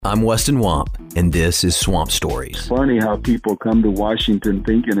I'm Weston Wamp, and this is Swamp Stories. Funny how people come to Washington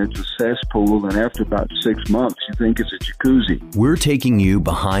thinking it's a cesspool, and after about 6 months, you think it's a jacuzzi. We're taking you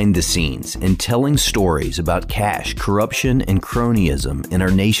behind the scenes and telling stories about cash, corruption, and cronyism in our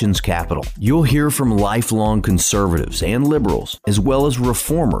nation's capital. You'll hear from lifelong conservatives and liberals, as well as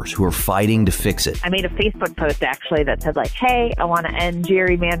reformers who are fighting to fix it. I made a Facebook post, actually, that said, hey, I want to end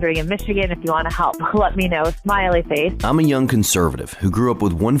gerrymandering in Michigan. If you want to help, let me know. Smiley face. I'm a young conservative who grew up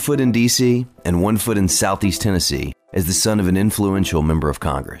with one foot in D.C. and one foot in Southeast Tennessee as the son of an influential member of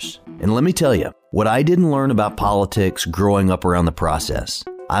Congress. And let me tell you, what I didn't learn about politics growing up around the process,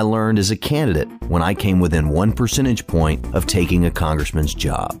 I learned as a candidate when I came within 1 percentage point of taking a congressman's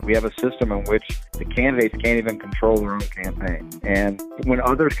job. We have a system in which the candidates can't even control their own campaign. And when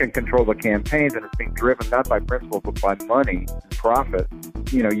others can control the campaigns and it's being driven not by principle but by money and profit,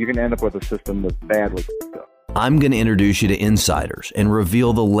 you're going to end up with a system that's badly fucked up. I'm going to introduce you to insiders and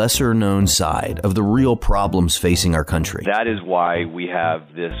reveal the lesser-known side of the real problems facing our country. That is why we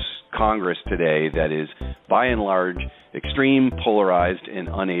have this Congress today that is, by and large, extreme, polarized, and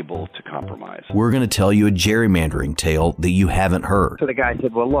unable to compromise. We're going to tell you a gerrymandering tale that you haven't heard. So the guy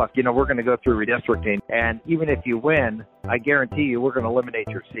said, well, look, we're going to go through redistricting, and even if you win, I guarantee you we're going to eliminate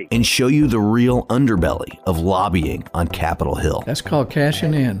your seat. And show you the real underbelly of lobbying on Capitol Hill. That's called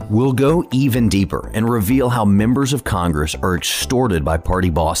cashing in. We'll go even deeper and reveal how members of Congress are extorted by party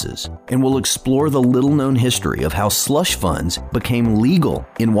bosses. And we'll explore the little-known history of how slush funds became legal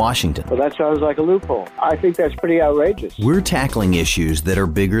in Washington. Well, that sounds like a loophole. I think that's pretty outrageous. We're tackling issues that are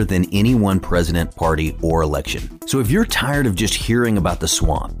bigger than any one president, party, or election. So if you're tired of just hearing about the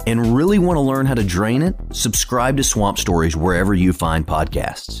swamp and really want to learn how to drain it, subscribe to Swamp Stories wherever you find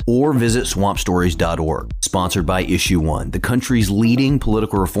podcasts, or visit swampstories.org, sponsored by Issue One, the country's leading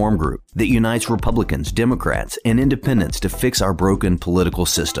political reform group that unites Republicans, Democrats, and independents to fix our broken political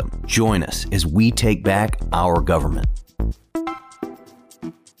system. Join us as we take back our government.